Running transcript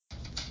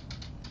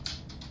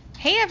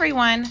Hey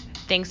everyone!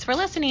 Thanks for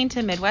listening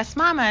to Midwest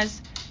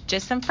Mamas,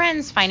 just some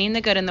friends finding the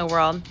good in the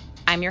world.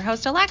 I'm your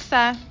host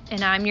Alexa.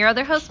 And I'm your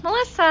other host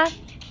Melissa.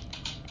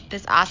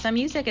 This awesome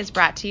music is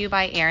brought to you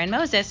by Aaron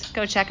Moses.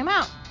 Go check him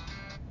out.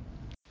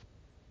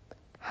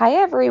 Hi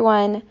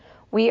everyone!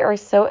 We are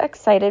so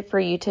excited for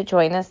you to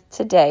join us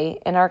today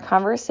in our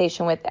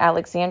conversation with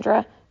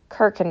Alexandra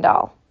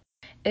Kuykendall.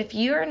 If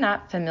you are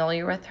not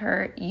familiar with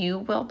her, you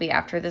will be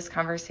after this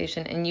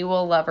conversation, and you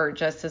will love her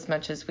just as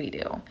much as we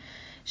do.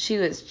 She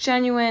was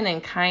genuine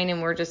and kind, and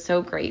we're just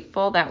so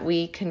grateful that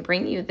we can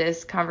bring you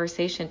this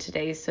conversation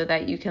today so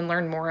that you can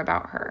learn more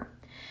about her.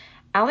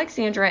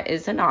 Alexandra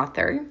is an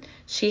author.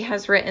 She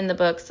has written the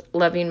books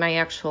Loving My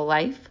Actual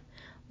Life,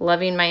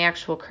 Loving My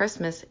Actual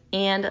Christmas,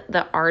 and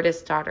The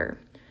Artist's Daughter.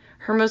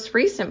 Her most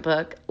recent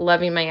book,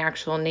 Loving My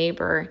Actual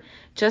Neighbor,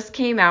 just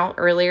came out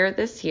earlier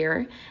this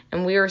year,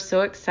 and we were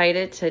so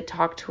excited to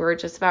talk to her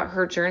just about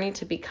her journey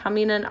to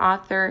becoming an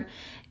author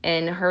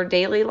and her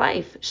daily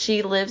life.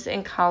 She lives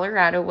in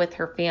Colorado with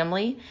her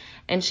family,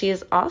 and she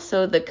is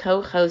also the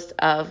co-host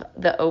of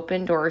the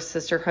Open Doors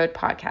Sisterhood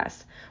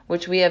podcast,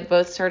 which we have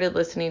both started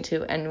listening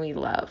to and we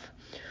love.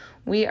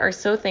 We are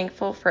so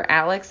thankful for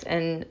Alex,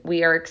 and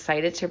we are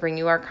excited to bring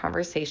you our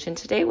conversation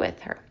today with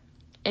her.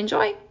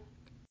 Enjoy!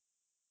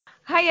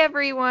 Hi,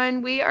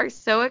 everyone. We are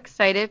so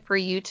excited for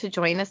you to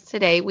join us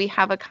today. We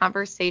have a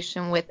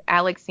conversation with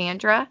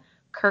Alexandra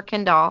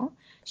Kuykendall.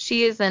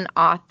 She is an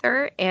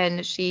author,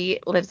 and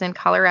she lives in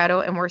Colorado,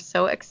 and we're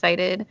so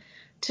excited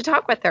to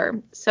talk with her.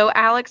 So,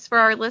 Alex, for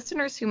our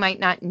listeners who might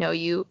not know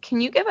you,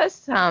 can you give us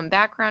some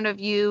background of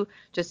you,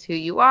 just who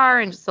you are,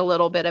 and just a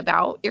little bit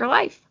about your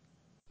life?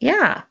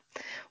 Yeah.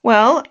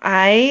 Well,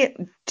 I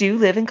do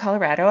live in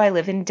Colorado. I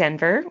live in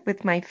Denver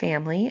with my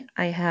family.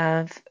 I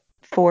have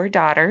 4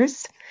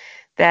 daughters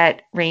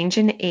that range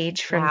in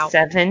age from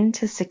 7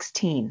 to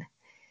 16.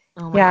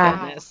 Oh my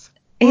goodness.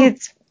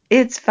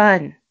 It's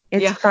fun.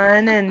 It's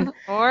fun, and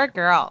 4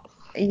 girls.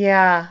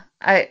 yeah,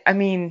 I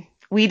mean,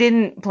 we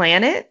didn't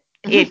plan it.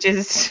 It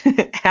just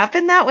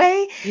happened that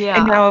way. Yeah.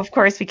 And now, of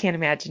course, we can't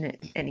imagine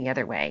it any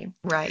other way.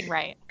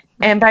 Right.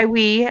 And by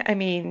we, I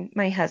mean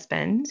my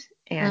husband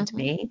and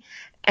me.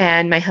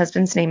 And my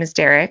husband's name is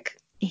Derek.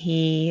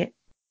 He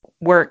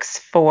works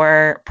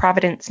for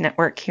Providence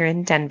Network here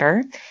in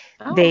Denver.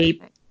 They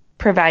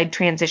provide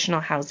transitional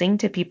housing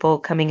to people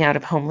coming out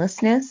of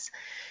homelessness.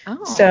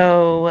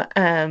 So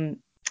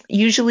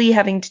usually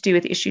having to do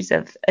with issues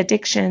of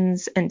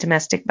addictions and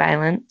domestic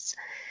violence.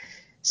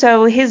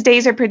 So his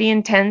days are pretty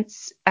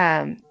intense.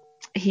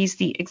 He's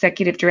the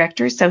executive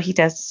director, so he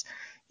does,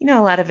 a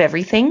lot of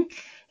everything.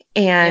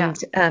 And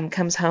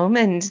comes home,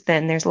 and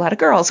then there's a lot of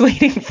girls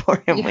waiting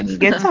for him when he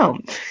gets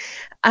home.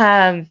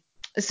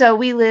 So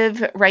we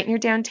live right near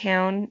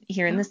downtown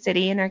here in the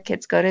city, and our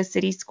kids go to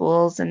city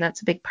schools, and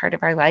that's a big part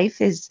of our life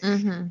is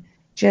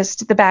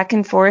just the back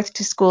and forth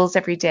to schools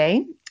every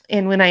day.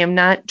 And when I am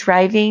not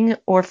driving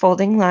or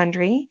folding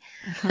laundry,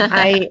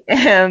 I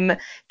am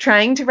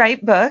trying to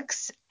write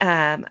books.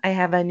 I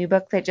have a new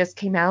book that just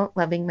came out,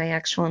 Loving My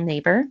Actual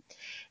Neighbor.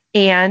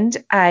 And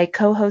I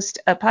co-host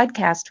a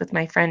podcast with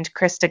my friend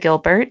Krista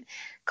Gilbert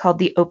called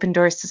the Open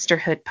Doors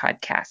Sisterhood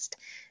podcast.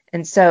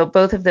 And so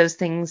both of those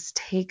things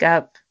take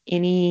up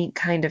any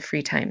kind of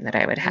free time that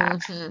I would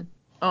have.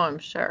 Oh, I'm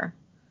sure.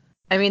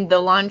 I mean, the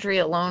laundry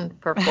alone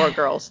for 4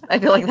 girls, I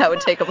feel like that would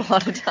take up a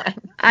lot of time.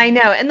 I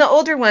know. And the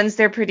older ones,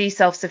 they're pretty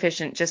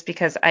self-sufficient just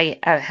because I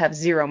have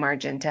zero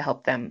margin to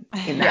help them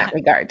in that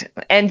regard.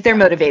 And they're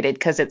motivated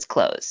because it's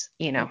clothes,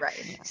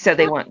 Right. So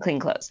they want clean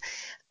clothes.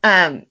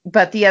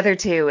 But the other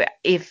two,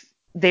 if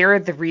they're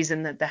the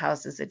reason that the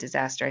house is a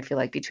disaster, I feel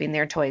like between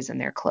their toys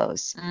and their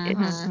clothes,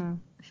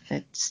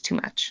 it's too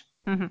much.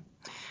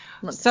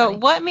 So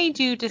what made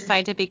you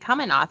decide to become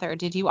an author?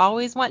 Did you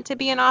always want to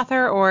be an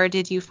author, or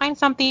did you find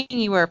something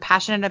you were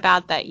passionate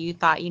about that you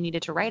thought you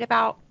needed to write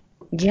about?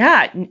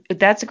 Yeah,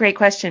 that's a great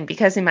question,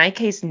 because in my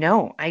case,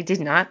 no, I did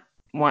not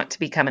want to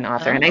become an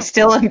author. And I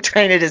still am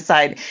trying to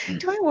decide,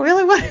 do I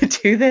really want to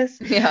do this?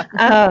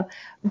 Yeah.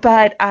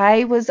 But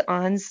I was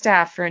on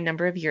staff for a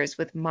number of years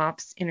with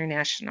MOPS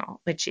International,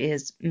 which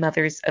is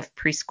Mothers of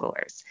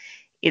Preschoolers.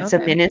 It's a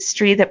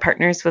ministry that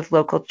partners with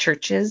local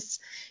churches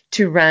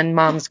to run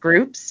moms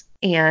groups,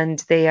 and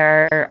they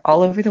are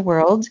all over the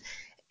world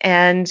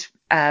and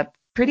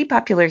pretty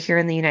popular here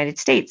in the United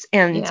States.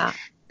 And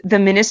the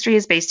ministry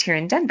is based here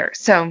in Denver.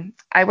 So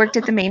I worked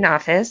at the main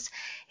office,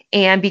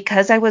 and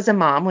because I was a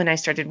mom when I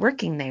started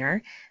working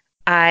there,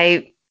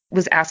 I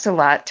was asked a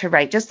lot to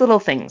write just little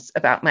things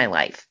about my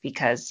life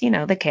because,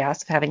 the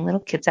chaos of having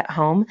little kids at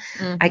home,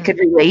 I could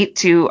relate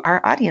to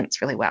our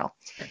audience really well.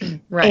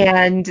 Right.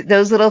 And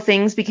those little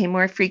things became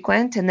more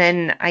frequent. And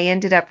then I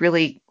ended up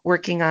really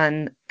working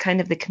on kind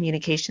of the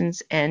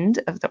communications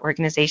end of the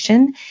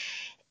organization.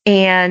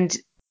 And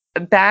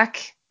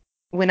back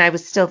when I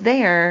was still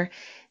there,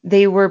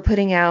 they were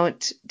putting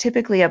out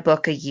typically a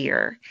book a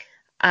year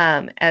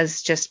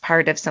as just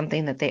part of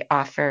something that they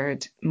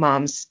offered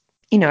moms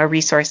a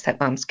resource that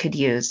moms could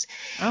use.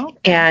 Okay.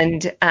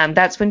 And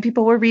that's when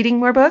people were reading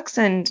more books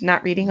and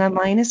not reading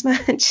online as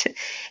much.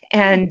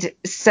 And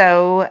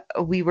so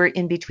we were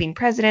in between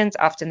presidents.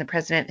 Often the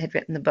president had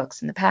written the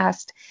books in the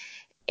past.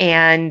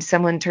 And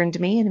someone turned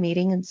to me in a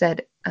meeting and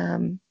said,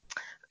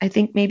 I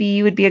think maybe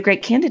you would be a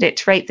great candidate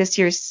to write this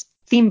year's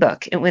theme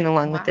book. It went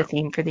along with the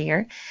theme for the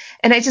year.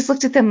 And I just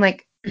looked at them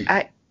like,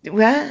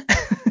 what?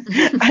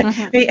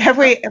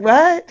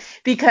 What?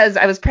 Because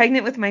I was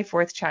pregnant with my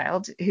fourth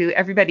child, who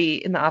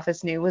everybody in the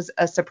office knew was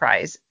a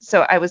surprise.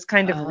 So I was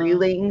kind of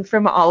reeling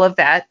from all of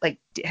that. Like,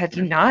 have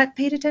you not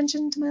paid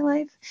attention to my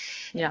life?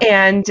 Yeah.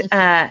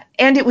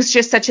 And it was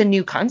just such a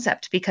new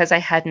concept because I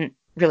hadn't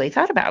really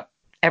thought about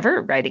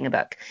ever writing a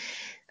book.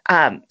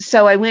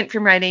 So I went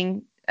from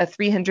writing a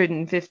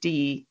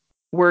 350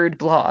 word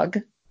blog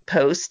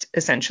post,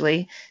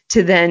 essentially,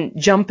 to then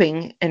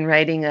jumping and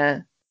writing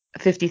a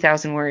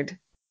 50,000 word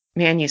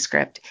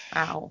manuscript.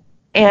 Wow.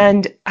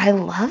 And I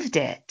loved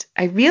it.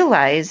 I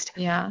realized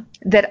Yeah.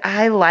 that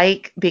I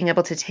like being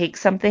able to take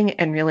something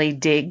and really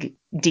dig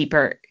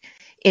deeper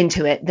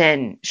into it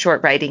than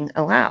short writing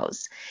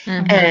allows.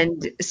 Mm-hmm.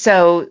 And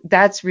so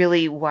that's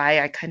really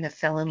why I kind of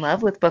fell in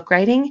love with book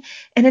writing.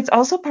 And it's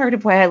also part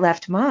of why I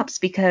left MOPS,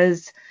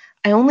 because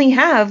I only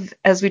have,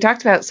 as we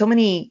talked about, so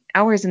many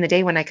hours in the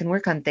day when I can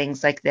work on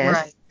things like this.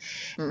 Right.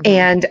 Mm-hmm.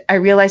 And I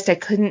realized I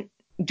couldn't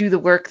do the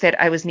work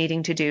that I was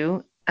needing to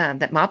do,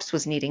 that MOPS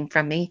was needing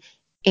from me,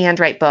 and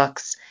write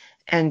books.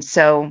 And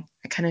so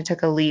I kind of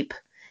took a leap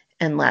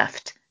and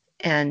left.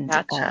 And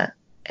Gotcha.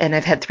 And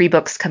I've had 3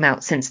 books come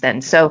out since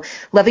then. So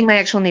Loving My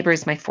Actual Neighbor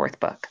is my 4th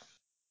book.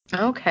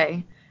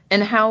 Okay.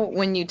 And how,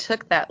 when you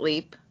took that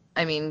leap,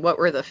 I mean, what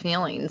were the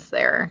feelings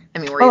there? I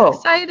mean, were you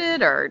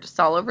excited or just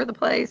all over the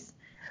place?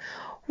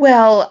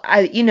 Well,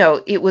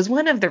 it was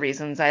one of the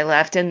reasons I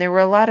left, and there were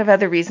a lot of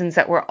other reasons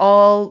that were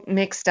all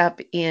mixed up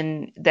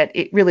in that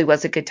it really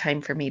was a good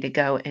time for me to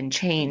go and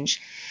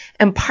change.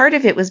 And part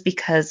of it was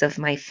because of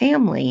my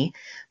family.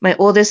 My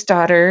oldest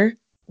daughter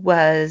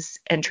was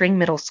entering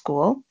middle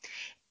school,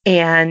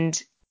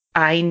 and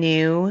I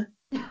knew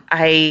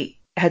I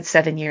had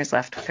 7 years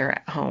left with her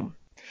at home.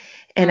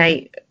 And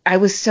I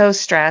was so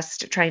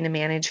stressed trying to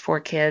manage 4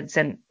 kids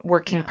and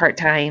working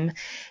part-time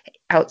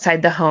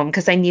outside the home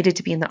because I needed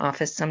to be in the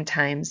office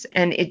sometimes.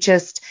 And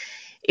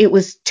it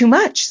was too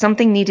much.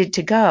 Something needed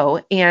to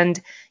go. And,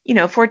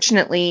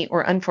 fortunately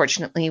or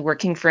unfortunately,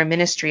 working for a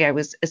ministry, I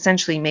was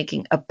essentially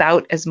making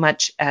about as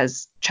much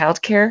as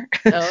childcare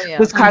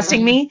was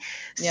costing me.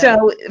 Yeah.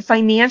 So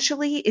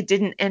financially, it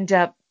didn't end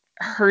up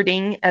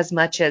hurting as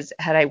much as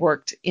had I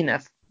worked in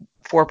a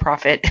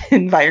for-profit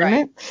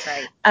environment.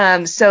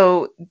 Right.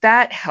 So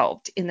that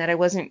helped in that I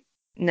wasn't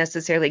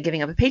necessarily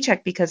giving up a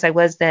paycheck because I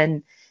was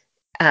then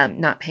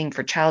not paying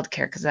for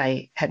childcare because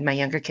I had my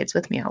younger kids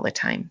with me all the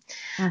time.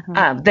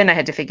 Mm-hmm. Then I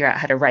had to figure out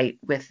how to write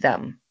with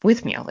them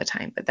with me all the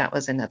time, but that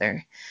was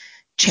another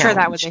challenge.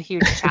 Sure, that was a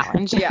huge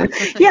challenge. Yeah.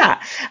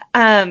 Yeah.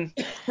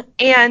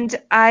 And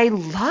I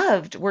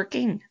loved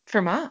working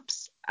for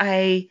MOPS.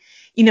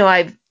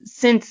 I've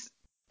since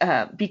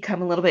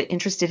become a little bit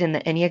interested in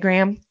the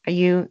Enneagram. Are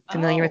you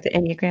familiar with the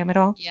Enneagram at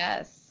all?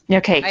 Yes.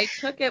 Okay. I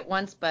took it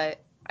once,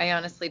 but I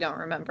honestly don't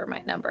remember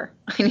my number.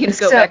 I need to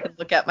go back and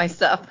look at my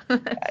stuff.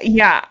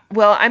 Yeah.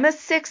 Well, I'm a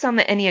 6 on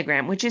the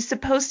Enneagram, which is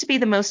supposed to be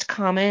the most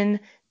common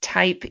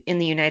type in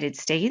the United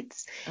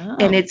States. Oh.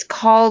 And it's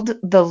called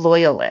the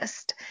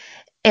loyalist.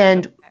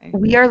 And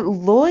we are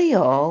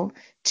loyal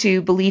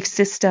to belief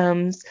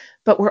systems,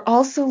 but we're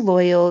also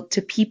loyal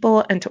to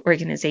people and to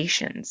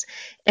organizations.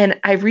 And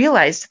I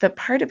realized that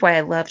part of why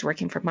I loved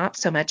working for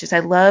MOPS so much is I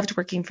loved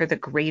working for the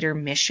greater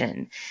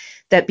mission,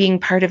 that being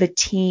part of a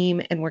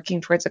team and working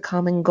towards a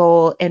common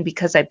goal, and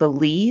because I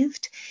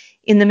believed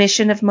in the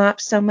mission of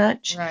MOPS so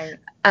much,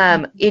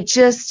 it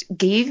just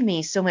gave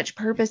me so much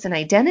purpose and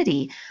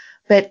identity,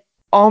 but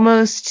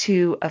almost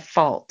to a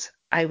fault.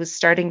 I was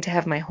starting to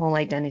have my whole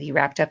identity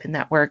wrapped up in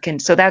that work.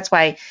 And so that's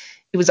why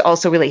it was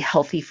also really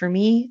healthy for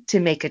me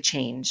to make a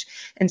change.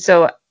 And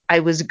so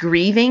I was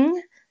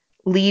grieving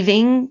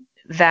leaving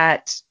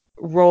that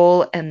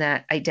role and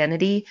that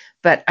identity,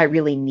 but I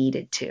really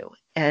needed to.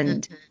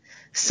 And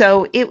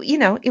so it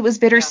was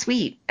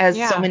bittersweet, as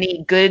so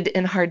many good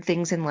and hard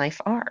things in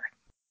life are.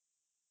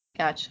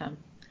 Gotcha.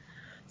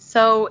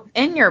 So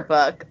in your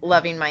book,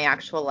 Loving My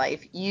Actual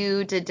Life,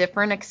 you did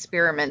different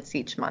experiments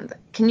each month.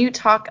 Can you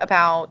talk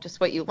about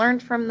just what you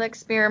learned from the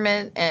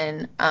experiment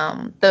and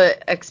the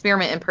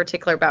experiment in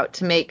particular about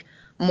to make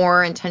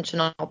more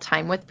intentional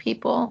time with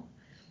people?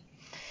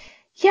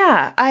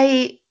 Yeah,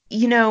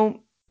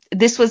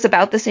 this was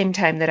about the same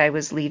time that I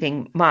was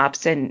leaving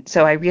MOPS. And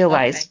so I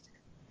realized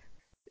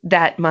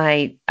that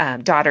my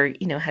daughter,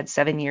 had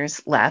 7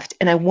 years left,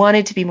 and I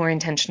wanted to be more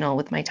intentional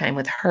with my time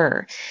with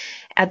her.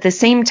 At the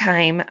same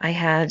time, I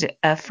had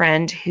a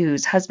friend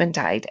whose husband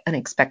died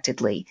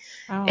unexpectedly,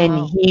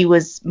 and he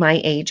was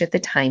my age at the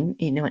time,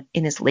 in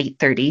his late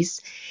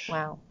 30s.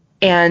 Wow.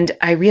 And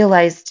I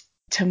realized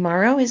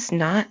tomorrow is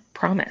not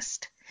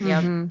promised.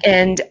 Yep.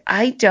 And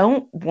I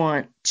don't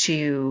want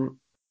to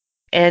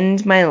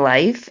end my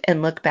life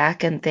and look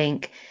back and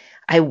think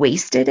I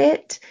wasted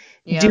it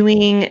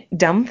doing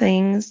dumb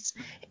things.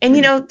 And,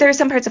 there are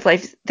some parts of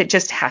life that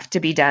just have to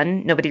be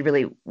done. Nobody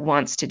really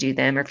wants to do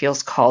them or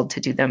feels called to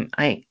do them.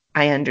 I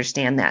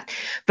understand that.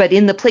 But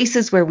in the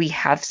places where we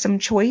have some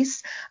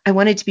choice, I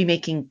wanted to be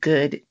making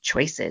good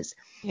choices.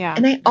 Yeah.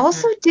 And I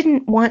also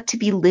didn't want to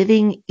be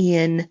living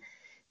in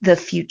the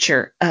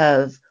future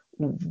of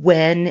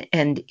when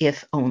and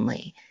if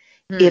only.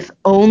 If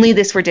only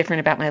this were different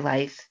about my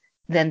life,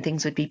 then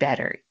things would be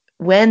better.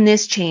 When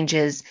this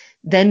changes,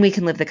 then we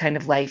can live the kind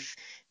of life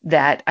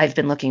that I've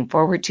been looking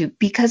forward to,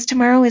 because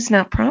tomorrow is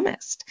not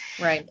promised.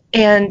 Right.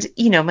 And,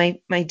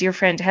 my dear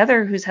friend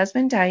Heather, whose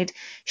husband died,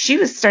 she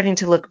was starting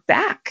to look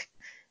back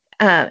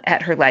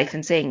at her life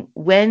and saying,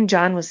 when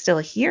John was still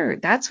here,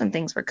 that's when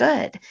things were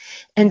good.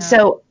 And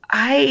so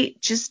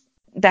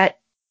that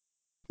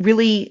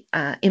really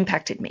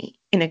impacted me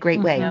in a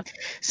great way.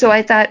 So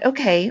I thought,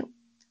 okay,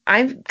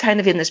 I'm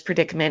kind of in this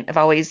predicament of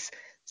always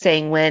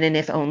saying when and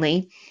if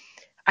only.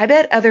 I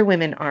bet other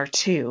women are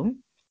too.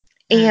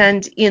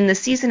 And in the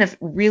season of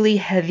really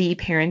heavy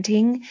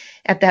parenting,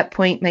 at that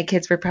point, my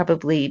kids were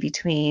probably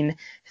between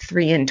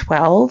 3 and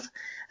 12.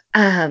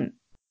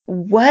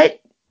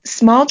 What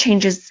small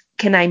changes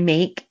can I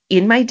make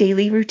in my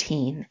daily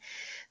routine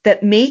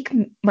that make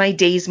my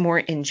days more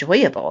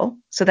enjoyable,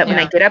 so that when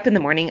I get up in the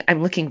morning,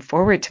 I'm looking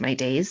forward to my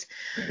days,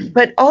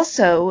 but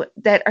also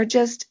that are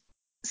just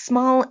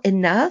small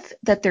enough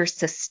that they're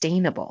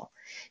sustainable?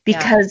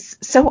 Because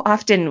so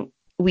often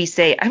we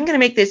say, I'm going to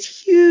make this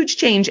huge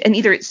change, and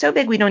either it's so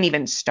big we don't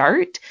even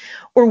start,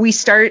 or we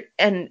start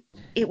and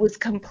it was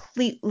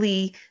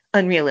completely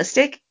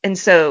unrealistic, and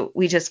so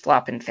we just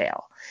flop and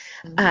fail.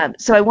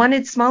 So I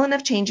wanted small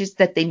enough changes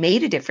that they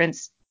made a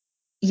difference,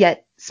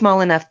 yet small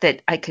enough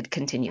that I could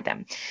continue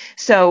them.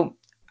 So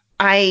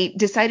I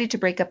decided to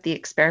break up the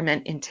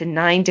experiment into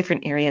 9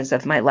 different areas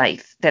of my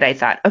life that I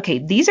thought, okay,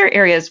 these are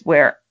areas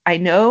where I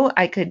know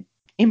I could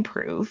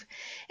improve,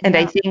 and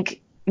I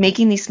think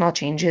making these small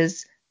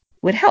changes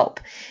would help.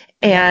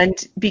 And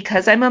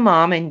because I'm a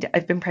mom and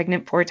I've been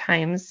pregnant 4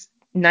 times,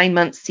 9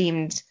 months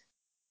seemed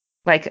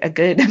like a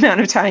good amount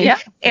of time. Yeah.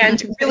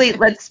 And really,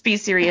 let's be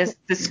serious.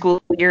 The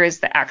school year is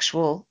the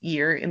actual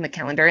year in the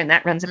calendar, and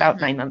that runs about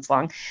 9 months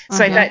long.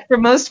 So I thought for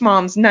most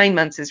moms, 9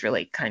 months is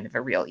really kind of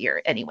a real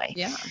year anyway.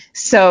 Yeah.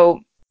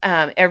 So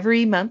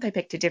every month I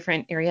picked a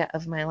different area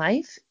of my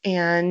life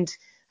and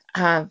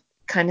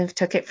kind of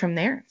took it from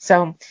there.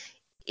 So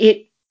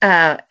it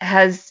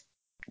has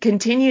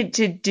continued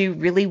to do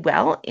really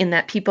well in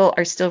that people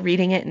are still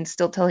reading it and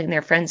still telling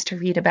their friends to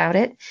read about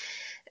it,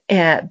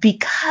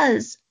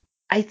 because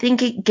I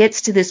think it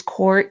gets to this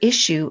core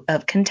issue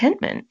of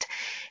contentment.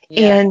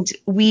 And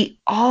we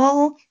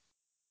all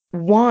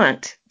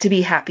want to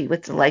be happy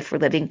with the life we're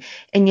living,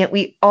 and yet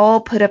we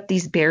all put up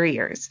these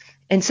barriers.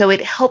 And so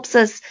it helps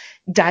us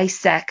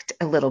dissect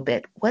a little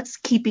bit. What's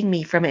keeping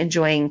me from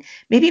enjoying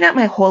maybe not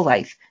my whole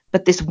life,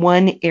 but this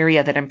one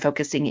area that I'm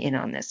focusing in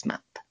on this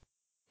month?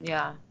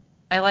 Yeah,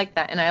 I like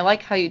that. And I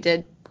like how you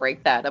did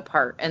break that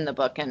apart in the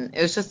book. And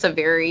it was just a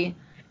very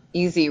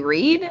easy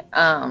read,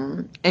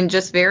 and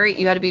just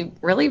you had to be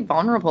really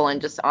vulnerable and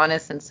just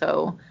honest. And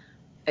so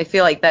I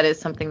feel like that is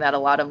something that a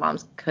lot of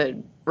moms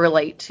could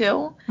relate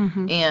to.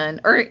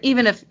 Or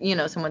even if,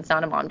 someone's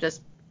not a mom,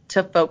 just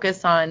to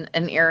focus on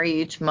an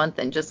area each month.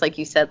 And just like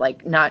you said,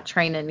 like not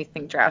trying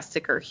anything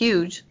drastic or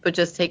huge, but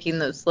just taking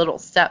those little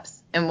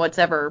steps and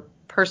whatever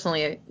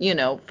personally,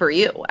 for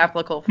you,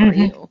 applicable for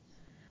you.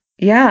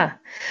 Yeah.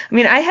 I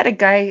mean, I had a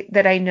guy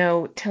that I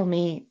know tell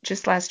me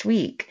just last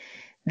week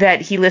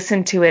that he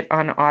listened to it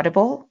on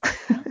Audible.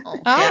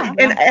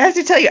 And I have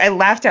to tell you, I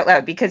laughed out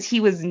loud because he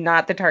was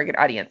not the target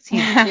audience.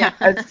 He's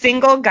a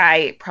single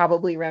guy,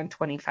 probably around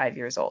 25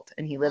 years old,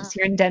 and he lives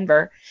here in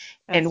Denver.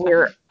 And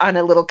we're on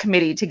a little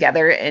committee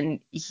together,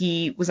 and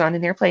he was on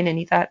an airplane and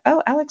he thought,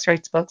 oh, Alex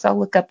writes books. I'll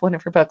look up one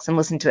of her books and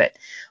listen to it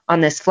on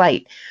this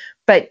flight.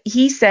 But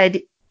he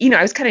said,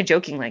 I was kind of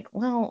joking, like,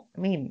 well, I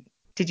mean,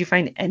 did you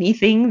find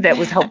anything that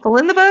was helpful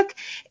in the book?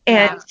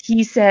 And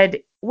he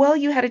said, well,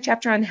 you had a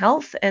chapter on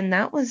health, and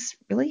that was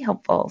really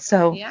helpful.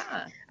 So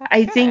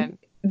I think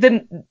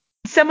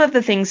some of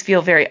the things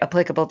feel very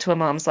applicable to a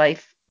mom's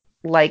life,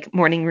 like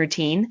morning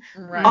routine.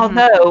 Right.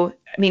 Although,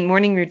 I mean,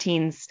 morning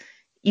routines,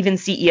 even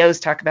CEOs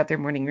talk about their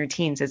morning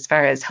routines as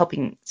far as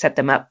helping set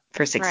them up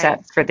for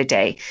success for the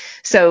day.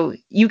 So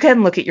you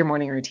can look at your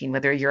morning routine,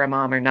 whether you're a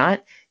mom or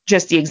not.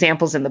 Just the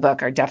examples in the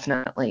book are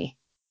definitely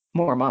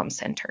more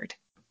mom-centered.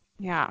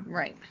 Yeah.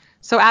 Right.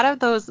 So out of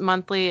those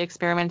monthly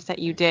experiments that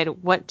you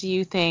did, what do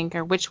you think,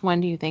 or which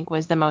one do you think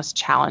was the most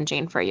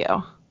challenging for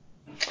you?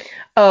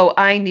 Oh,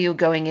 I knew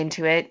going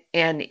into it,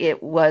 and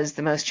it was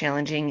the most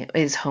challenging,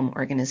 is home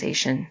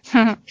organization.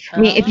 I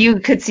mean, if you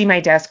could see my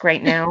desk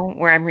right now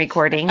where I'm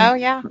recording. Oh,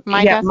 yeah.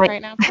 My desk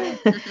right now, too.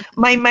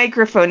 My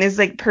microphone is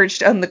like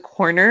perched on the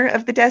corner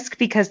of the desk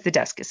because the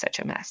desk is such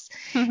a mess.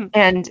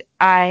 And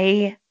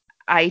I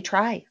I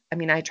try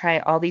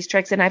all these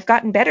tricks, and I've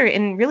gotten better,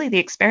 and really the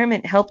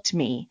experiment helped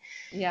me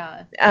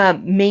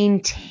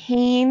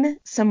maintain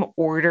some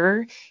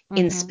order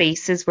in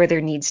spaces where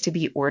there needs to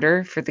be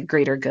order for the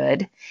greater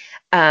good.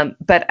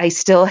 But I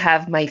still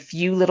have my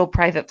few little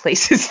private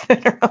places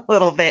that are a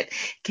little bit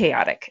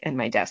chaotic, and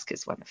my desk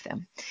is one of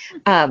them.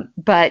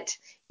 But,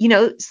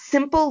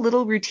 simple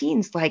little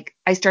routines, like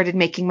I started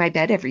making my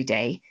bed every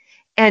day,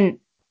 and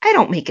I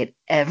don't make it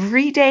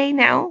every day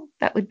now.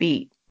 That would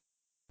be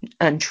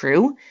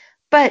untrue.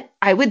 But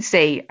I would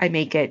say I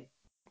make it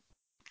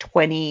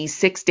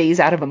 26 days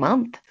out of a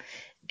month.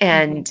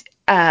 And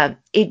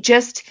it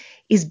just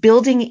is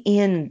building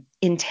in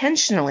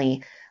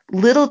intentionally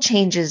little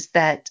changes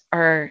that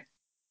are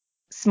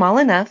small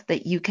enough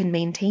that you can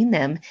maintain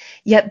them,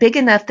 yet big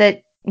enough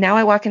that now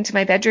I walk into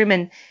my bedroom,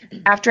 and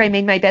after I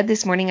made my bed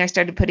this morning, I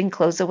started putting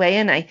clothes away,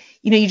 and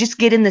you just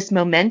get in this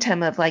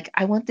momentum of like,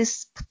 I want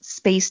this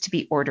space to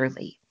be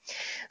orderly.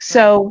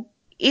 So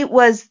it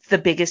was the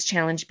biggest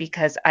challenge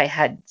because I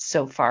had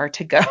so far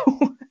to go.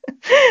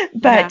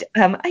 But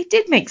I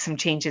did make some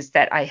changes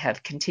that I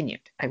have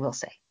continued, I will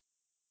say.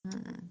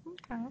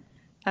 Okay.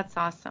 That's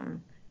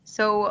awesome.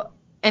 So,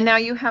 and now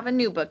you have a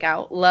new book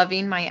out,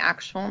 Loving My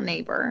Actual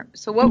Neighbor.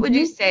 So what would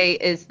you say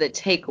is the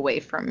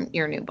takeaway from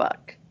your new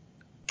book?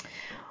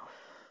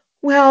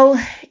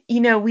 Well,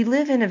 we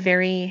live in a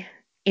very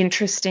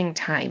interesting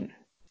time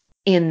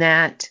in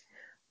that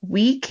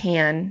we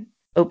can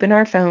open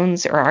our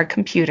phones or our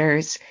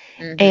computers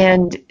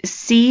and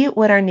see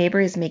what our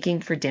neighbor is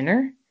making for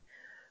dinner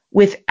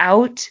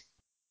without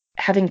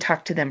having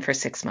talked to them for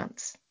 6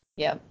 months.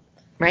 Yep.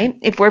 Right?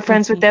 If we're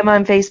friends with them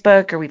on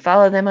Facebook or we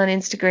follow them on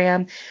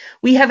Instagram,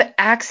 we have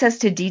access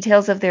to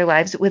details of their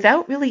lives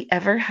without really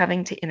ever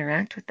having to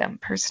interact with them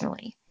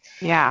personally.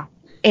 Yeah.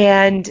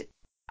 And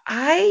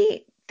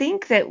I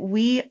think that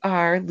we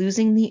are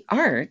losing the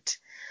art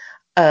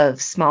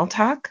of small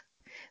talk,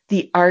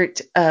 the art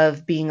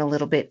of being a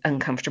little bit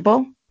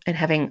uncomfortable and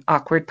having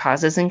awkward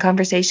pauses in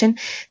conversation,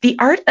 the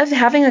art of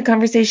having a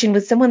conversation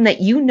with someone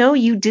that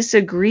you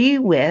disagree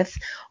with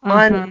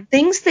on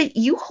things that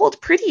you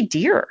hold pretty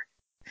dear.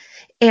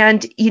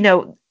 And,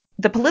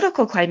 the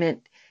political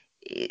climate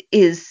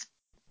is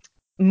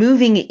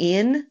moving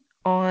in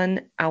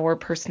on our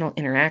personal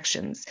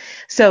interactions.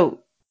 So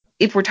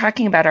if we're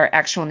talking about our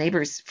actual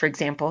neighbors, for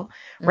example,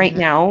 right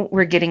now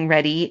we're getting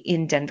ready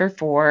in Denver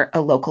for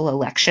a local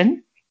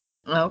election.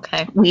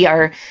 Okay. We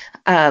are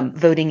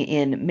voting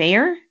in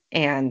mayor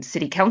and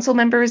city council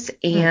members.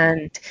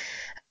 And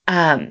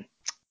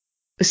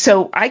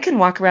so I can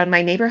walk around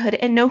my neighborhood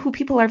and know who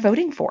people are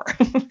voting for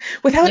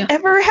without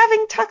ever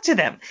having talked to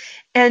them.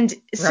 And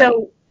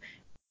so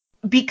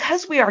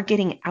because we are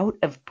getting out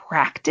of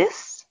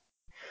practice,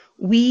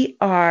 we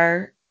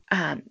are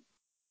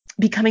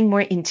becoming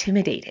more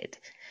intimidated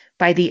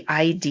by the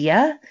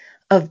idea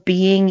of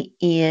being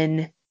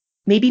in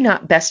maybe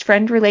not best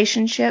friend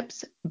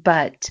relationships,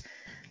 but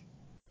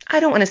I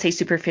don't want to say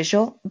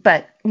superficial,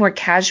 but more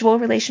casual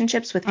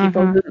relationships with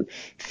people who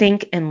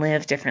think and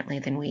live differently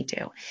than we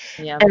do.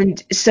 Yeah.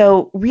 And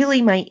so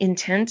really my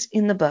intent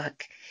in the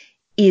book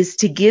is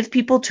to give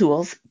people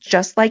tools,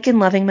 just like in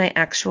Loving My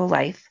Actual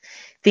Life,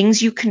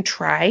 things you can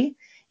try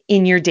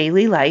in your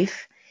daily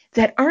life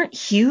that aren't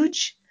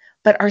huge,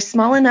 but are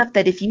small enough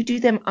that if you do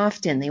them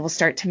often, they will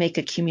start to make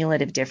a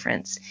cumulative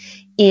difference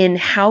in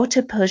how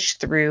to push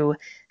through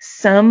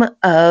some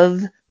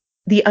of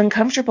the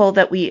uncomfortable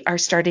that we are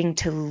starting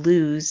to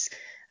lose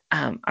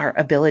our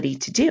ability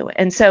to do.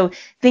 And so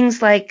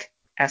things like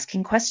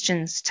asking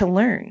questions to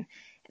learn.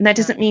 And that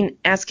doesn't mean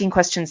asking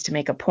questions to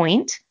make a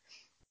point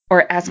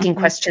or asking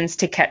questions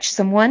to catch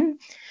someone,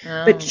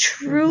 but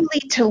truly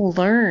to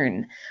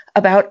learn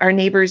about our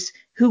neighbors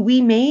who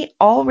we may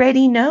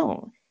already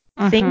know,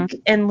 think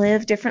and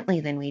live differently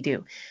than we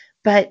do.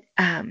 But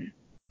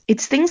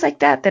it's things like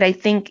that I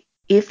think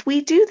if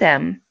we do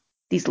them,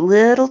 these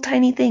little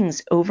tiny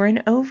things over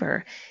and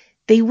over,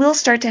 they will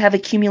start to have a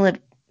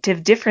cumulative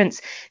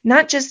difference,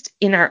 not just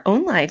in our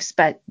own lives,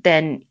 but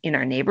then in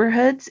our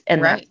neighborhoods,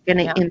 and that's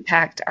going to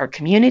impact our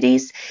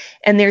communities.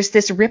 And there's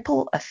this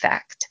ripple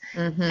effect.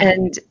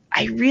 And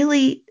I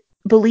really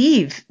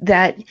believe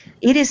that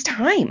it is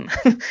time.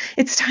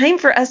 It's time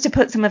for us to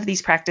put some of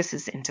these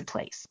practices into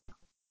place.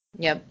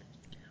 Yep.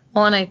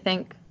 Well, and I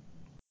think,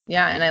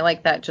 and I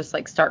like that. Just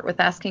like start with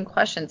asking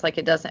questions. Like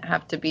it doesn't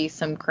have to be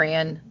some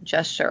grand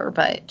gesture,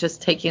 but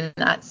just taking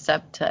that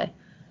step to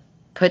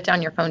put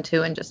down your phone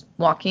too and just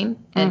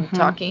walking and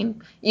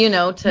talking,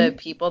 to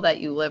people that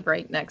you live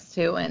right next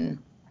to. And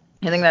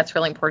I think that's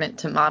really important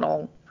to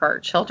model for our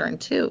children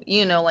too,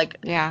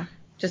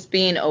 just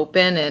being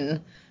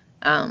open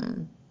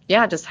and,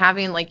 just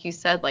having, like you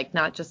said, like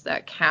not just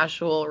that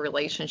casual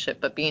relationship,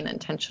 but being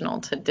intentional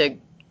to dig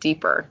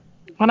deeper.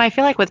 Well, I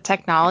feel like with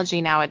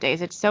technology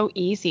nowadays, it's so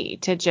easy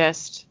to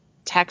just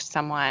text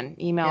someone,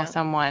 email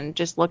someone,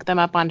 just look them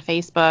up on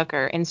Facebook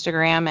or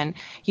Instagram, and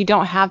you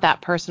don't have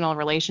that personal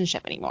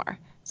relationship anymore.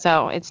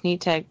 So it's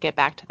neat to get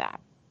back to that.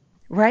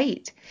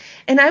 Right.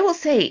 And I will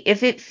say,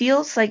 if it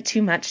feels like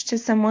too much to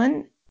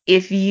someone,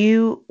 If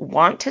you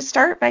want to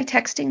start by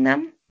texting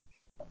them,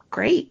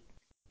 great.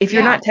 If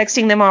you're not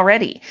texting them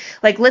already,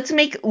 like, let's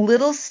make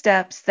little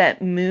steps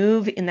that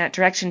move in that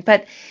direction.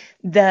 But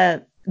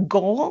the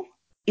goal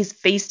is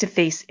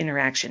face-to-face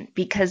interaction,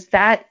 because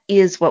that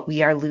is what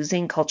we are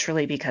losing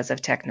culturally because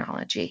of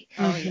technology.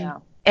 Oh, yeah.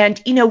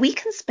 And, we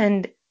can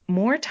spend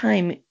more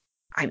time,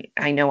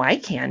 I know I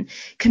can,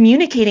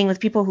 communicating with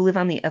people who live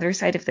on the other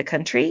side of the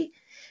country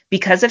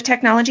because of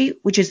technology,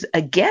 which is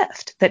a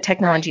gift that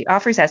technology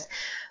offers us,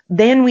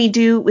 than we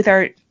do with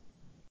our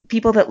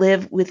people that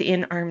live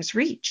within arm's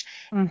reach.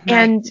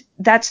 And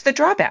that's the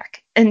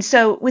drawback. And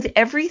so with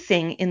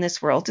everything in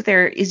this world,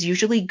 there is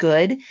usually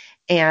good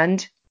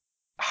and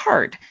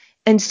hard.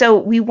 And so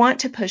we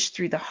want to push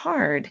through the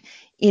hard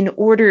in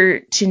order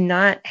to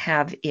not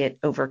have it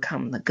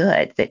overcome the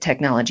good that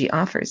technology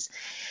offers.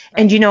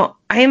 And,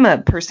 I am a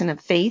person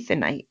of faith,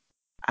 and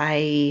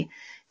I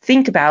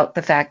think about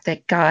the fact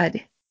that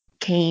God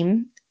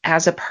came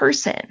as a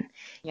person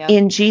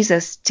in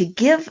Jesus to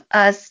give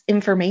us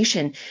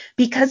information,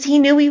 because he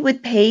knew we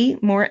would pay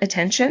more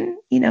attention,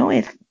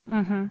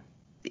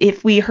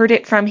 if we heard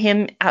it from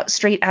him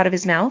straight out of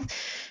his mouth,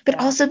 but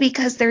also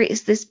because there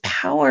is this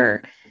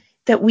power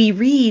that we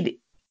read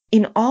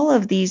in all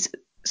of these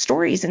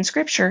stories in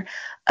scripture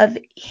of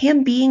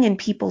him being in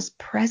people's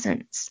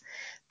presence,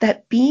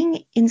 that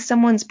being in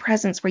someone's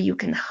presence where you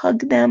can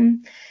hug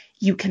them,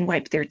 you can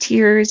wipe their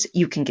tears,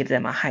 you can give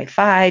them a high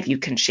five, you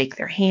can shake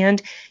their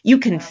hand, you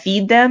can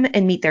feed them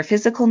and meet their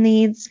physical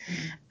needs,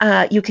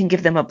 you can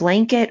give them a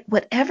blanket,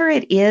 whatever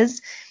it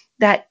is,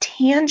 that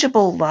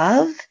tangible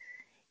love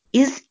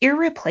is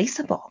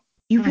irreplaceable.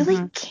 You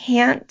really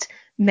can't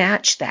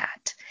match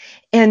that.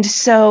 And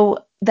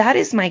so that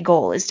is my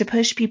goal, is to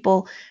push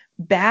people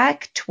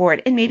back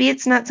toward, and maybe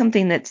it's not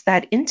something that's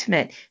that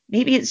intimate.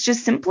 Maybe it's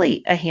just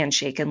simply a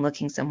handshake and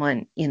looking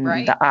someone in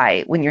the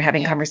eye when you're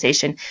having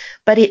conversation.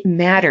 But it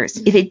matters.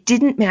 If it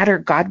didn't matter,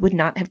 God would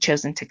not have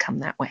chosen to come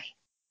that way.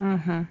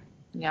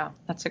 Yeah,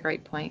 that's a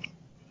great point.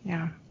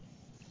 Yeah.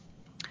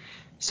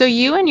 So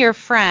you and your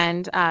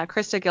friend,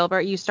 Krista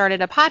Gilbert, you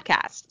started a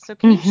podcast. So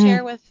can you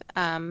share with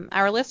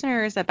our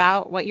listeners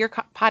about what your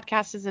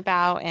podcast is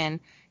about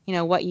and,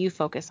 what you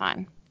focus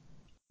on?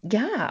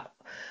 Yeah.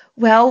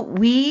 Well,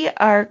 we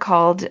are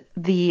called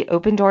the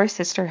Open Door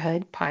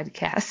Sisterhood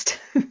Podcast.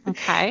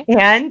 Okay.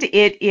 And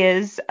it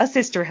is a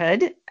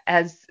sisterhood,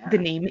 as the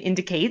name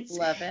indicates.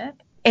 Love it.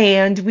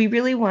 And we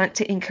really want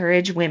to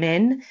encourage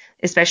women,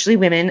 especially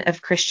women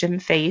of Christian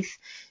faith,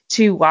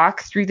 to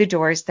walk through the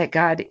doors that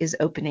God is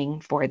opening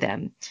for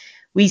them.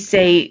 We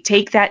say,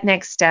 take that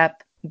next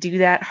step, do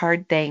that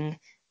hard thing,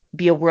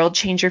 be a world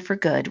changer for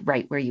good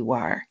right where you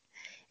are.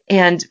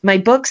 And my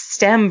books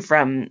stem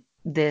from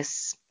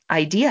this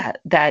idea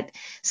that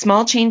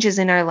small changes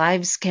in our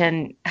lives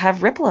can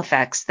have ripple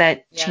effects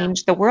that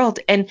change the world.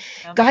 And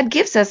God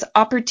gives us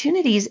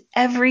opportunities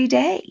every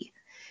day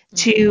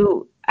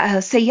to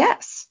say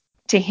yes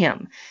to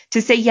him,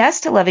 to say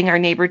yes to loving our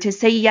neighbor, to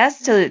say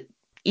yes to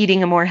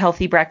eating a more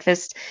healthy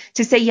breakfast,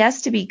 to say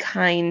yes to be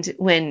kind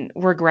when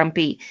we're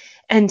grumpy.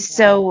 And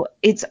so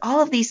it's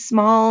all of these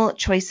small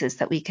choices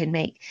that we can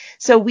make.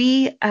 So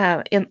we,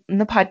 in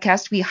the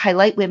podcast, we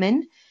highlight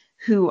women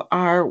who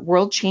are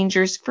world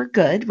changers for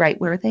good, right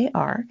where they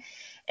are.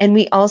 And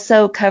we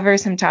also cover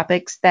some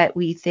topics that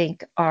we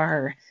think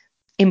are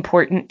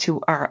important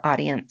to our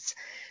audience.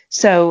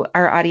 So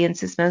our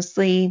audience is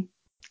mostly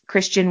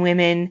Christian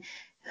women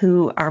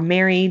who are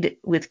married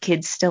with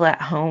kids still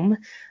at home.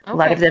 Okay. A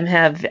lot of them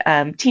have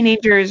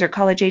teenagers or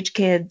college-age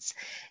kids,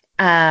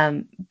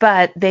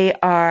 but they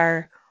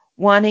are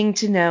wanting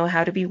to know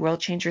how to be world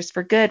changers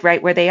for good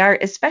right where they are,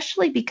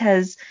 especially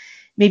because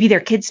maybe their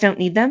kids don't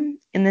need them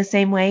in the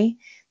same way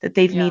that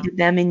they've needed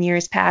them in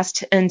years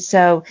past. And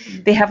so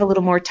they have a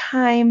little more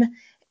time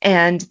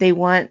and they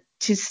want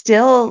to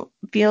still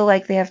feel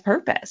like they have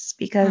purpose,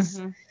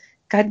 because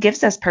God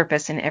gives us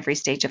purpose in every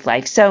stage of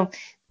life. So,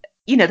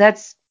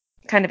 that's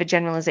kind of a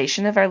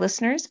generalization of our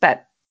listeners,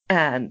 but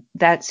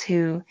that's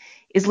who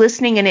is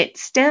listening. And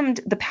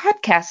the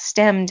podcast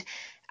stemmed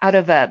out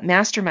of a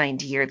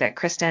mastermind year that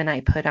Krista and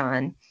I put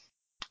on,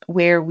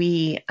 where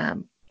we,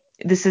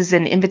 this is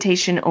an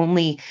invitation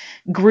only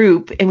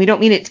group, and we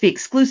don't mean it to be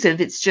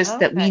exclusive. It's just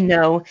that we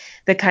know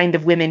the kind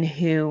of women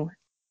who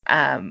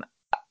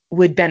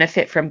would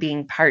benefit from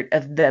being part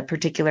of the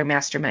particular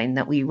mastermind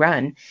that we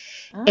run.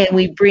 And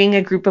we bring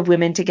a group of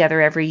women together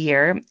every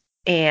year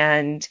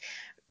and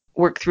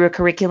work through a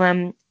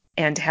curriculum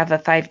and have a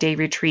 5-day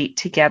retreat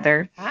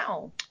together.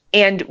 Wow.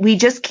 And we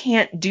just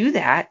can't do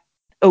that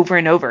over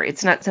and over.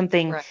 It's not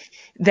something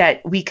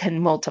that we can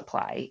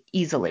multiply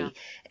easily. Yeah.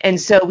 And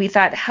so we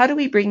thought, how do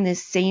we bring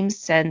this same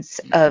sense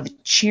of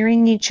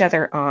cheering each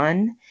other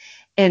on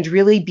and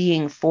really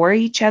being for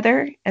each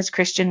other as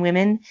Christian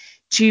women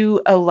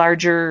to a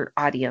larger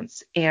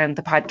audience? And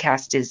the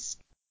podcast is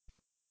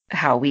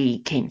how we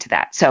came to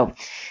that. So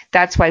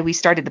that's why we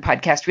started the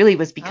podcast, really,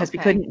 was because we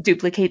couldn't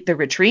duplicate the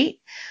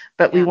retreat,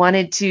 but we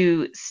wanted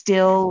to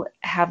still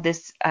have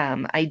this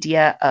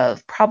idea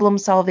of problem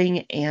solving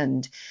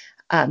and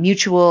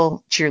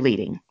mutual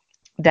cheerleading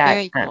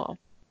Very cool.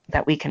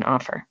 that we can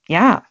offer.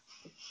 Yeah.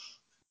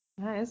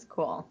 That is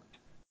cool.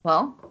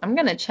 Well, I'm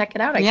going to check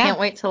it out. I can't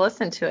wait to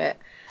listen to it.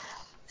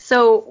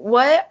 So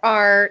what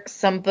are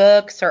some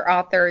books or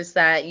authors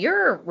that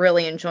you're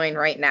really enjoying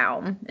right now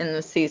in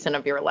this season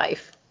of your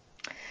life?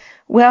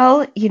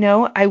 Well,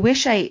 I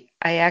wish I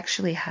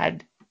actually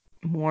had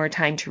more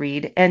time to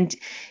read. And,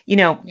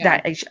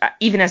 that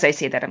even as I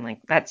say that, I'm like,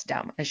 that's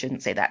dumb. I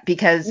shouldn't say that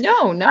because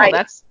no,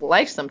 that's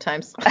life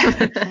sometimes.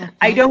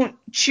 I don't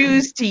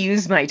choose to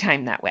use my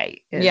time that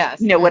way.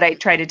 Yes. What I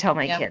try to tell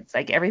my kids,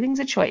 like everything's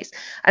a choice.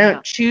 I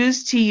don't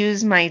choose to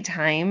use my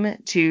time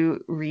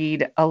to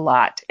read a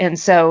lot. And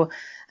so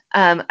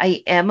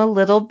I am a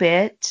little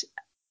bit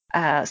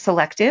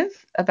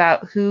selective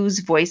about whose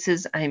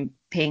voices I'm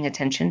paying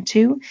attention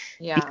to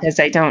because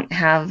I don't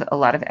have a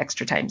lot of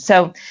extra time.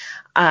 So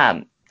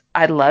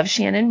I love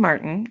Shannon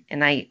Martin,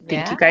 and I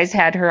think you guys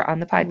had her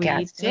on the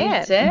podcast. We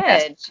did.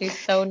 Yes. She's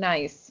so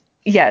nice.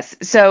 Yes.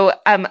 So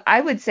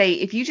I would say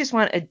if you just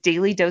want a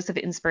daily dose of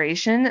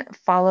inspiration,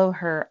 follow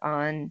her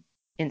on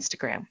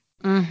Instagram.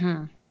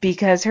 Mm-hmm.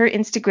 Because her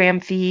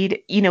Instagram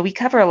feed, we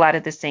cover a lot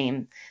of the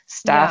same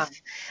stuff.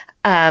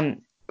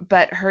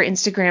 But her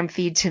Instagram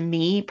feed to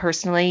me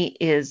personally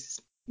is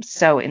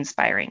so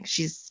inspiring.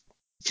 She's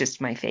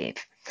just my fave.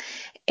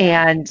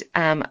 And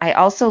I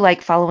also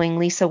like following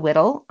Lisa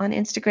Whittle on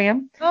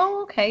Instagram.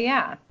 Oh, okay,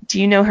 yeah. Do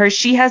you know her?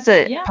 She has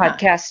a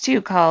podcast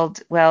too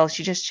called,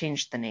 she just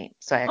changed the name.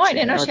 So I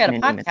didn't know she had a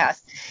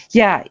podcast.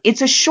 Yeah,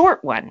 it's a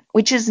short one,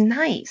 which is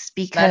nice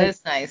because that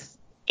is nice.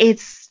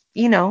 It's,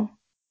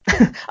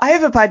 I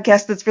have a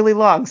podcast that's really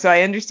long, so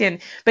I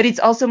understand, but it's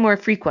also more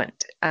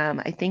frequent.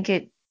 I think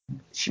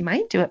she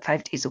might do it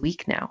 5 days a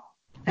week now.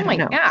 I don't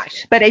know.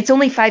 Gosh. But it's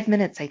only 5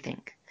 minutes, I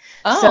think.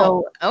 Oh,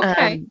 so,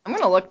 okay. I'm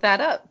going to look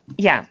that up.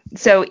 Yeah.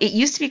 So it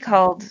used to be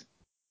called,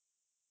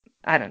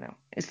 I don't know,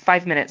 it's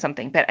 5 minutes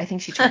something, but I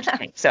think she changed the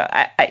name. So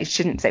I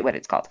shouldn't say what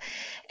it's called.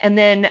 And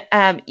then,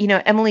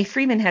 Emily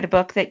Freeman had a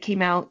book that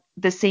came out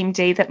the same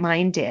day that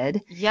mine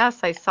did. Yes,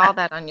 I saw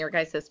that on your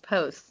guys'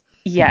 posts.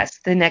 Yes,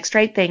 The Next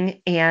Right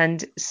Thing.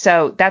 And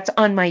so that's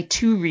on my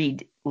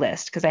to-read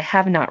list because I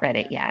have not read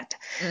it yet.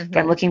 Mm-hmm. But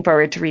I'm looking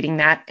forward to reading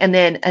that. And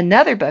then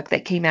another book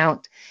that came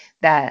out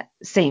that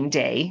same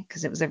day,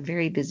 because it was a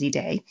very busy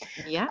day.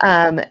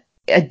 Yeah.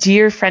 A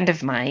dear friend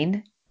of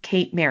mine,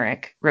 Kate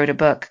Merrick, wrote a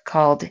book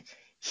called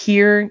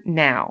Here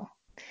Now.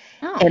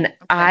 Oh, and okay.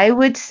 I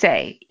would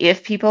say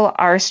if people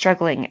are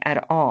struggling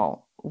at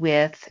all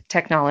with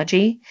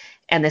technology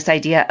and this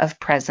idea of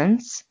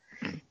presence,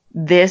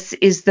 this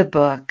is the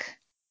book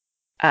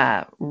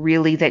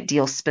really that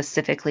deals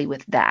specifically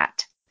with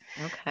that.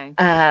 Okay.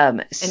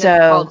 And it's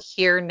called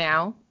Here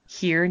Now?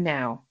 Here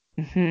Now.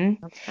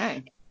 Mm-hmm.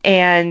 Okay.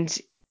 And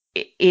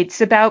it's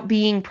about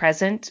being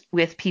present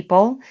with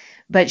people,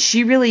 but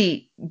she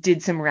really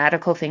did some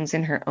radical things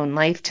in her own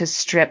life to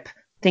strip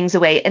things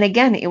away. And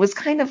again, it was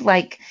kind of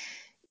like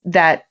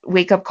that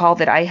wake-up call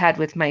that I had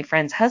with my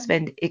friend's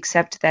husband,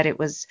 except that it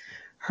was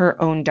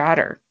her own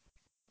daughter.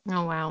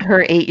 Oh, wow.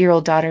 Her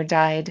 8-year-old daughter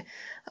died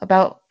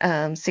about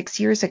 6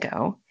 years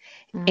ago.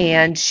 Mm-hmm.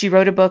 And she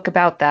wrote a book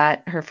about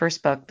that, her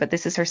first book, but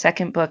this is her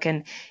second book.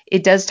 And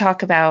it does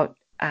talk about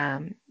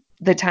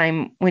the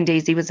time when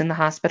Daisy was in the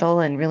hospital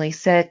and really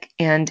sick,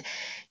 and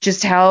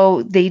just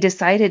how they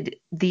decided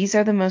these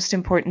are the most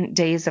important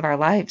days of our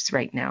lives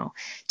right now,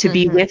 to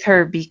be with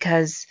her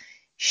because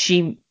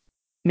she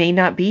may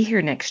not be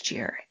here next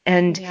year.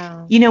 And,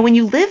 when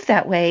you live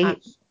that way,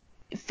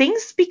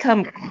 things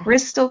become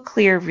crystal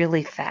clear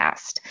really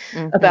fast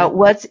about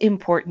what's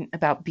important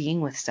about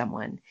being with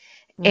someone.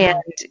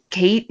 And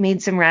Kate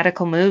made some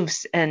radical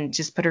moves and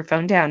just put her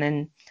phone down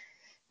and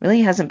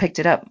really hasn't picked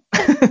it up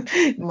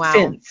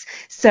since.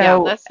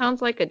 So that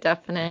sounds like a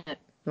definite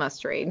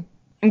must read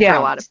for a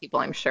lot of people,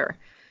 I'm sure.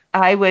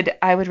 I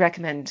would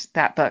recommend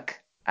that book.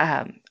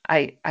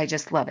 I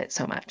just love it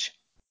so much.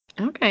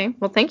 Okay.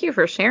 Well, thank you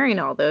for sharing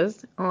all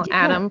those. Well,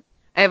 Adam,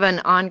 I have an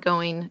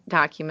ongoing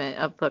document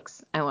of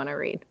books I want to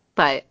read,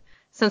 but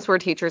since we're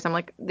teachers, I'm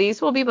like,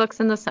 these will be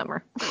books in the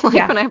summer,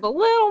 when I have a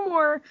little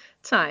more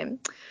time.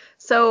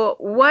 So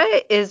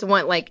what is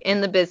one, like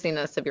in the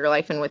busyness of your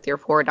life and with your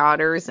 4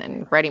 daughters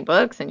and writing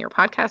books and your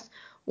podcast,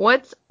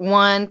 what's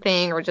one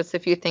thing or just a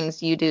few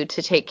things you do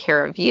to take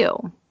care of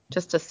you,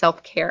 just a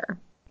self-care?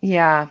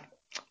 Yeah.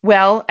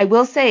 Well, I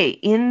will say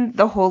in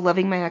the whole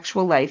Loving My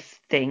Actual Life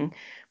thing,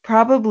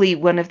 probably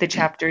one of the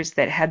chapters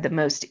that had the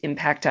most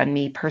impact on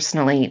me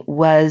personally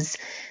was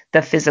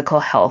the physical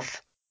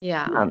health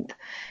month.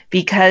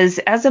 Because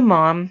as a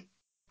mom,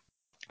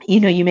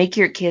 you make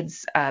your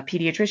kids'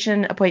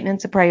 pediatrician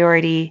appointments a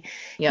priority.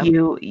 Yep.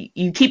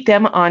 You keep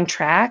them on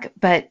track.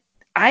 But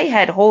I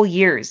had whole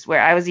years where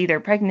I was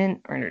either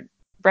pregnant or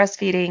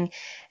breastfeeding,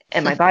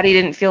 and my body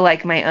didn't feel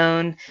like my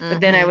own.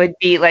 But then I would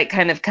be like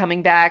kind of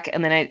coming back,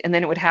 and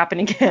then it would happen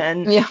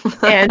again. Yeah.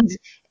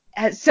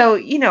 And so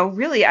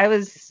really, I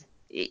was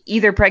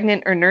either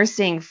pregnant or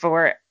nursing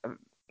for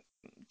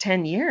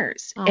 10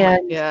 years. Oh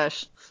my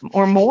gosh.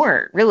 Or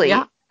more, really.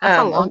 Yeah,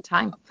 that's a long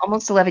time.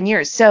 Almost 11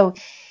 years. So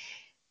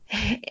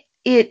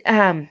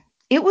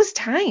it was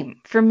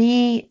time for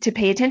me to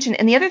pay attention.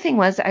 And the other thing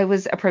was I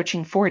was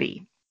approaching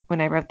 40 when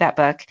I wrote that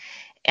book,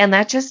 and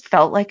that just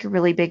felt like a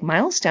really big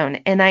milestone.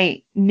 And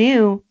I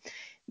knew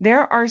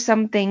there are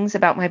some things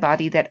about my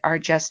body that are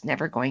just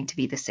never going to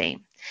be the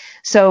same.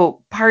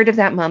 So part of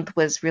that month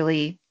was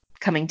really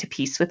coming to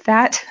peace with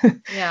that.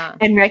 Yeah.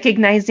 And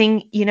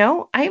recognizing,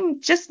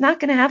 I'm just not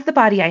going to have the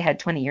body I had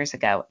 20 years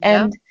ago.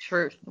 And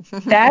truth.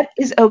 that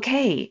is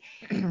okay.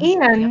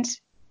 And Yep.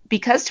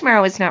 because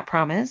tomorrow is not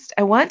promised,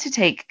 I want to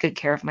take good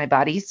care of my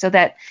body so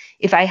that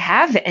if I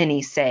have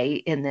any say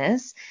in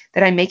this,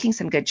 that I'm making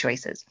some good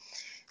choices.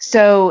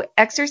 So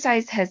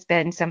exercise has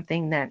been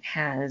something that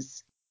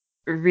has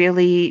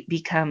really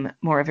become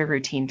more of a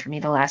routine for me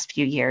the last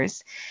few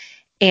years.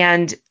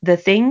 And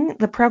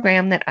the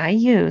program that I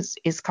use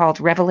is called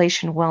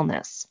Revelation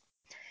Wellness.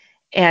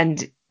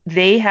 And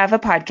they have a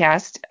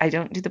podcast. I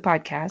don't do the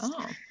podcast.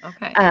 Oh,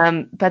 okay.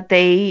 But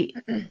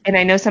and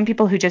I know some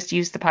people who just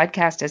use the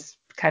podcast as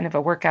kind of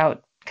a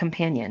workout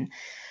companion.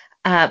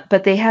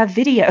 But they have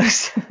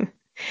videos.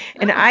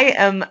 And I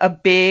am a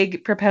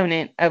big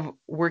proponent of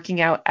working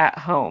out at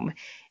home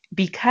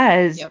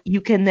because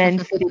you can then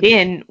fit it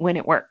in when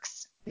it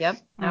works. Yep,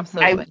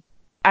 absolutely.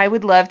 I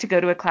would love to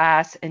go to a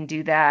class and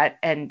do that.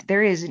 And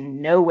there is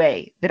no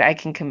way that I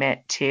can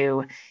commit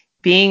to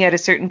being at a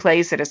certain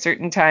place at a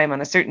certain time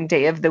on a certain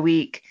day of the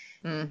week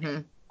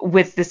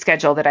with the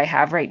schedule that I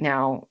have right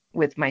now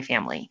with my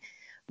family.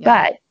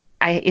 Yeah.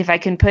 But if I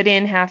can put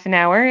in half an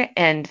hour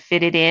and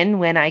fit it in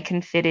when I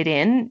can fit it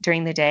in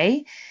during the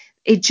day,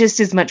 it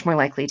just is much more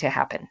likely to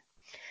happen.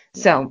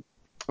 Yeah. So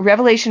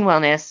Revelation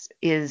Wellness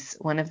is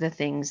one of the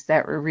things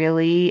that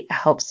really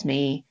helps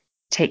me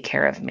take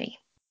care of me.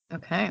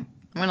 Okay.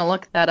 I'm going to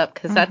look that up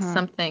because that's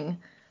something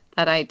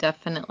that I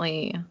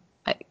definitely,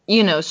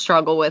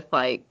 struggle with.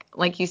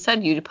 Like you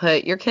said, you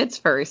put your kids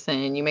first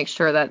and you make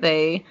sure that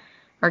they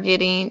are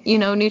getting,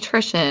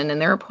 nutrition and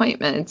their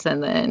appointments.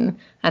 And then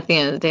at the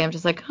end of the day, I'm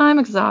just like, I'm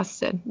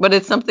exhausted. But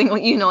it's something,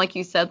 like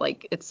you said,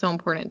 like it's so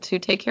important to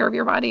take care of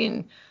your body,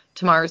 and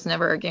tomorrow's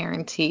never a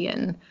guarantee.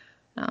 And,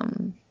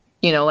 and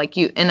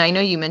I know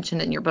you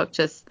mentioned in your book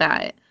just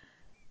that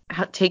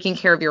taking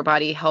care of your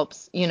body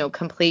helps,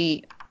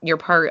 complete your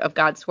part of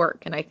God's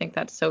work. And I think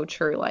that's so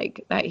true,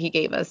 like that he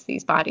gave us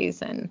these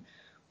bodies and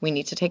we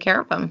need to take care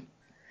of them.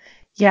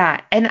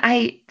 Yeah. And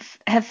I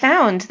have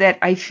found that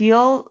I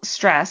feel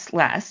stress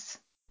less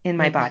in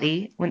my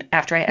body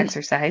after I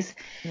exercise.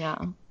 Yeah.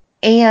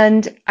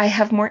 And I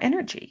have more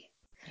energy.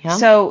 Yeah.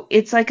 So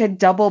it's like a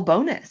double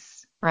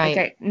bonus. Right.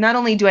 Like not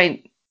only do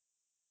I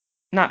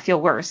not feel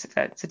worse, if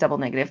that's a double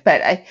negative,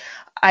 but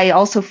I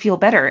also feel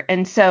better.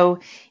 And so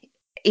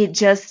it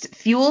just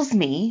fuels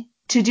me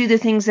to do the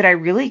things that I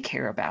really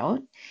care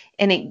about.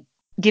 And it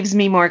gives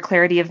me more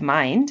clarity of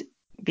mind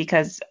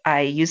because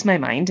I use my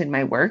mind in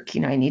my work.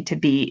 I need to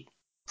be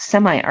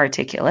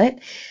semi-articulate.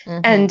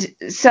 And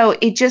so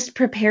it just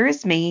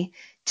prepares me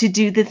to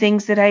do the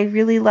things that I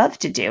really love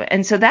to do.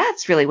 And so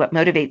that's really what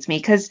motivates me,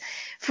 because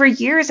for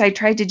years I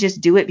tried to just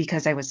do it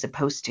because I was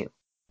supposed to,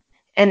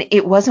 and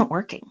it wasn't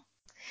working.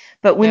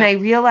 But when I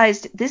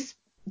realized this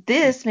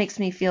makes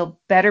me feel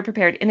better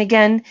prepared. And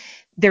again,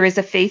 there is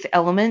a faith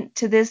element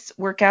to this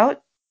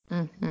workout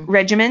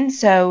regimen.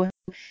 So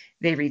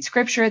they read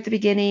scripture at the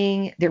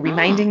beginning. They're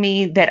reminding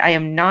me that I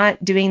am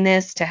not doing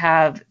this to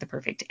have the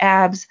perfect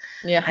abs.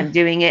 Yeah. I'm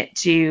doing it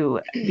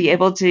to be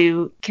able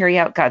to carry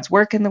out God's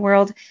work in the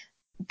world.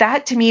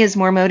 That to me is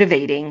more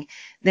motivating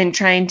than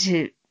trying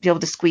to be able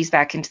to squeeze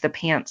back into the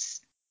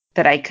pants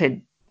that I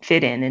could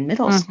fit in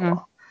middle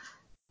school.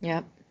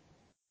 Yep.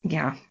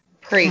 Yeah.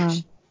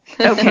 Preach.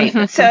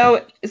 Okay.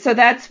 So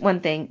that's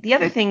one thing. The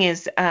other thing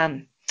is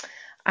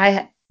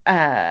I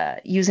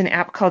use an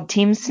app called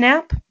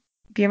TeamSnap.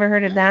 Have you ever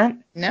heard of that?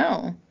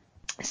 No.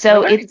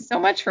 So it's so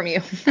much from you.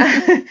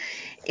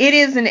 It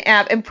is an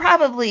app, and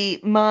probably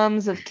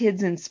moms of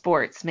kids in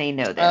sports may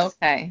know this.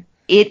 Okay.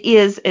 It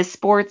is a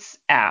sports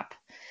app,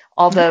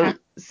 although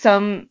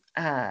some,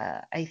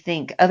 I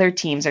think, other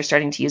teams are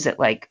starting to use it,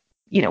 like,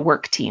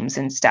 work teams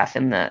and stuff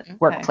in the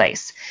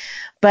workplace.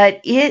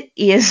 But it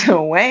is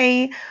a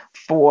way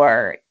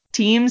for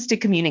teams to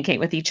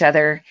communicate with each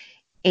other.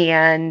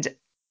 And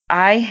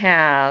I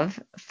have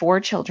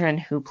 4 children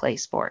who play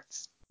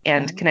sports.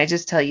 And can I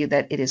just tell you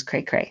that it is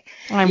cray-cray?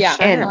 I'm sure.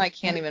 And I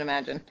can't even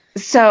imagine.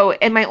 So,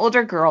 and my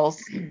older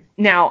girls,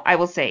 now I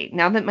will say,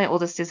 now that my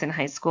oldest is in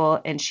high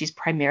school and she's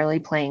primarily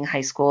playing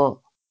high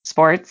school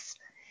sports,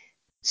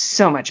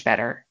 so much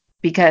better,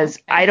 because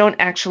I don't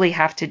actually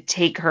have to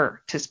take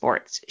her to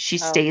sports. She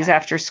stays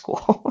after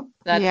school.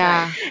 That's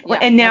right. Yeah.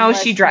 And now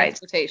she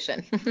drives.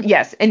 Transportation.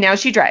 Yes, and now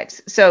she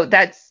drives. So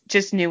that's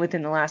just new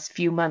within the last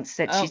few months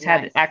that she's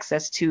had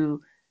access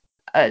to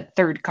a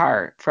third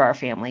car for our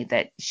family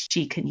that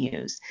she can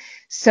use.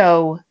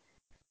 So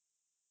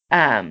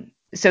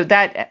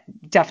that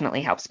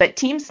definitely helps. But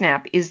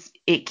TeamSnap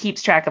it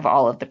keeps track of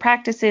all of the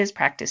practices,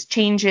 practice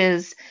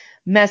changes,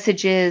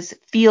 messages,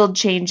 field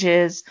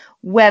changes,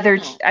 weather.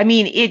 I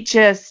mean, it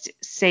just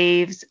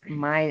saves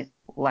my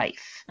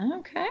life.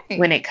 Okay.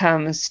 when it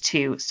comes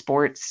to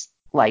sports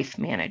life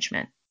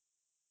management.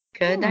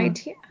 Good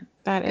idea.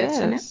 That Good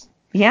to know. is.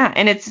 Yeah,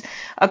 and it's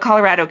a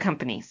Colorado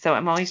company, so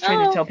I'm always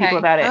trying to tell people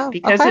about it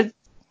because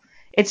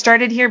it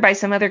started here by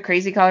some other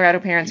crazy Colorado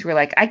parents who were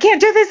like, I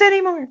can't do this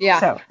anymore. Yeah.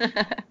 So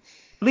at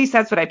least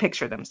that's what I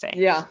picture them saying.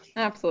 Yeah,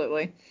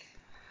 absolutely.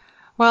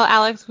 Well,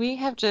 Alex, we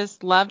have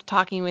just loved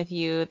talking with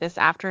you this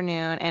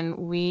afternoon, and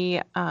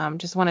we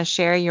just want to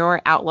share your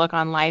outlook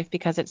on life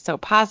because it's so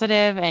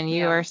positive, and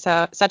you are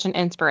such an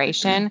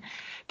inspiration.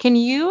 Can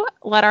you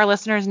let our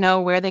listeners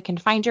know where they can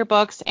find your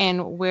books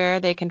and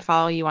where they can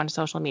follow you on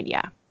social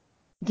media?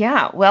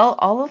 Yeah, well,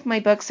 all of my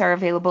books are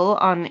available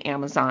on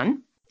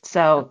Amazon,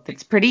 so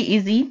it's pretty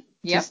easy.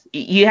 Yep. Just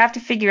you have to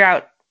figure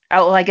out.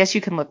 Oh, well, I guess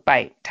you can look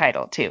by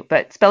title too,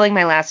 but spelling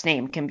my last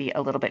name can be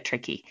a little bit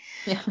tricky.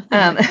 Yeah.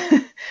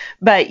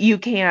 But you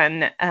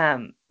can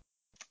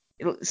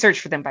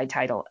search for them by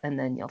title, and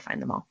then you'll find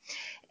them all.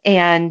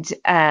 And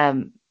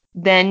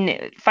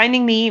then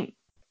finding me,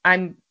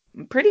 I'm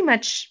pretty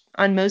much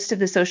on most of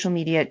the social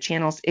media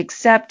channels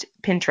except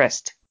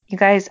Pinterest. You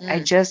guys,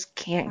 I just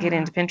can't get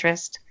into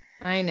Pinterest.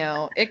 I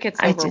know. It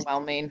gets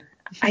overwhelming.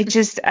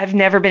 I've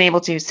never been able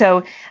to.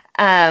 So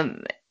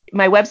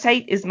my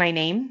website is my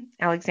name,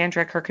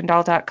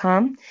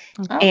 alexandrakirkendall.com,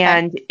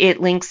 and it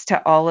links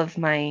to all of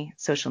my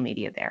social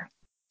media there.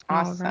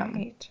 Awesome. All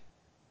right.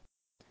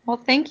 Well,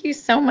 thank you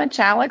so much,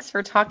 Alex,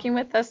 for talking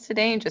with us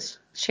today and just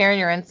sharing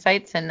your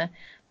insights. And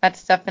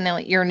that's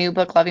definitely your new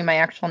book, Loving My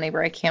Actual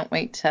Neighbor. I can't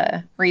wait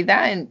to read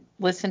that and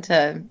listen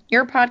to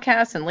your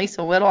podcast and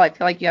Lisa Whittle. I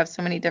feel like you have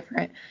so many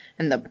different,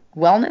 and the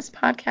wellness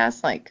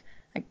podcast, like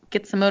I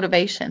get some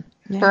motivation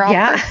for all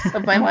parts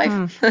of my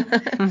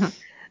life.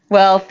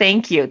 Well,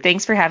 thank you.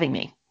 Thanks for having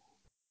me.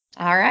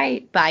 All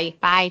right. Bye.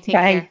 Bye. Take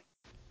care.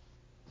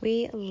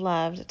 We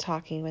loved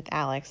talking with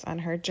Alex on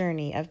her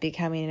journey of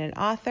becoming an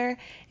author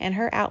and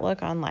her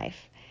outlook on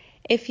life.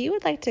 If you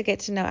would like to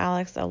get to know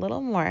Alex a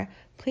little more,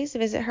 please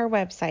visit her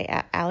website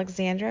at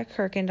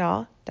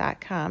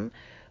alexandrakirkendall.com,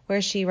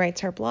 where she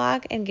writes her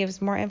blog and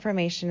gives more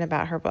information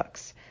about her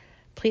books.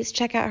 Please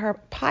check out her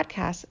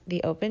podcast,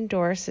 the Open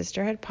Door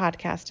Sisterhood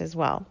Podcast, as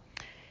well.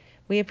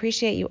 We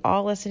appreciate you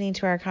all listening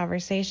to our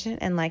conversation,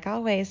 and like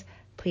always,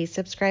 please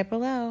subscribe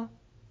below.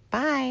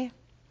 Bye.